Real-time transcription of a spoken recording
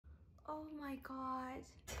Oh my god.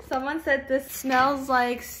 Someone said this smells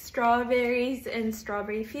like strawberries in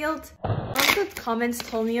strawberry fields. One of the comments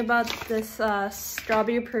told me about this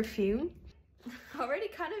strawberry perfume. I already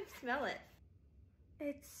kind of smell it.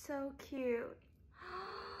 It's so cute.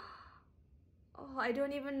 Oh, I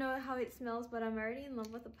don't even know how it smells, but I'm already in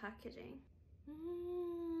love with the packaging.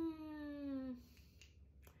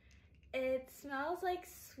 It smells like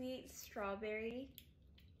sweet strawberry.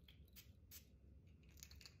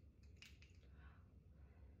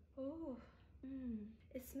 Oh,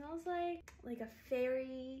 it smells like a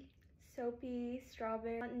fairy, soapy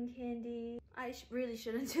strawberry cotton candy. I really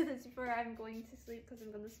shouldn't do this before I'm going to sleep because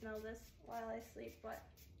I'm going to smell this while I sleep, but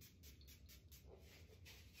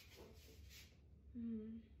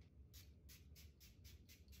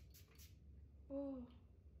oh,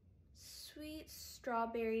 sweet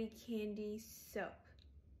strawberry candy soap.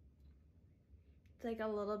 It's like a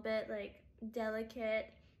little bit like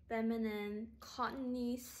delicate, feminine,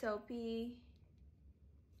 cottony, soapy.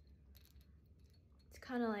 It's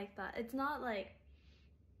kind of like that. It's not like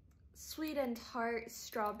sweet and tart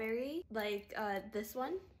strawberry like this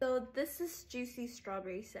one. So this is juicy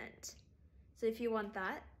strawberry scent. So if you want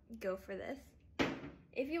that, go for this.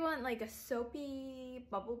 If you want like a soapy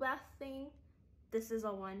bubble bath thing, this is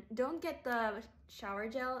a one. Don't get the shower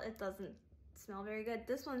gel. It doesn't smell very good.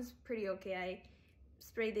 This one's pretty okay. I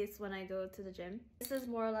spray this when I go to the gym. This is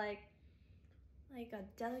more like a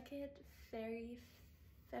delicate, fairy,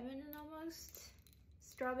 feminine almost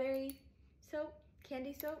strawberry soap,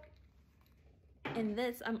 candy soap. And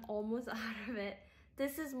this, I'm almost out of it.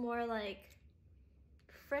 This is more like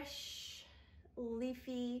fresh,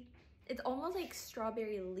 leafy. It's almost like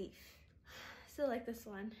strawberry leaf. Still like this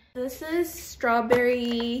one. This is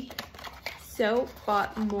strawberry soap,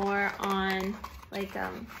 bought more on like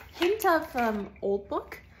hint of Old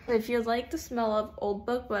Book. If you like the smell of Old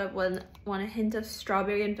Book but want a hint of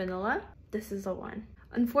strawberry and vanilla, this is the one.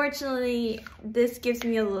 Unfortunately, this gives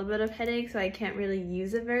me a little bit of headache, so I can't really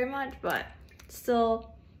use it very much, but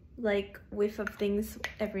still like whiff of things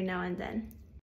every now and then.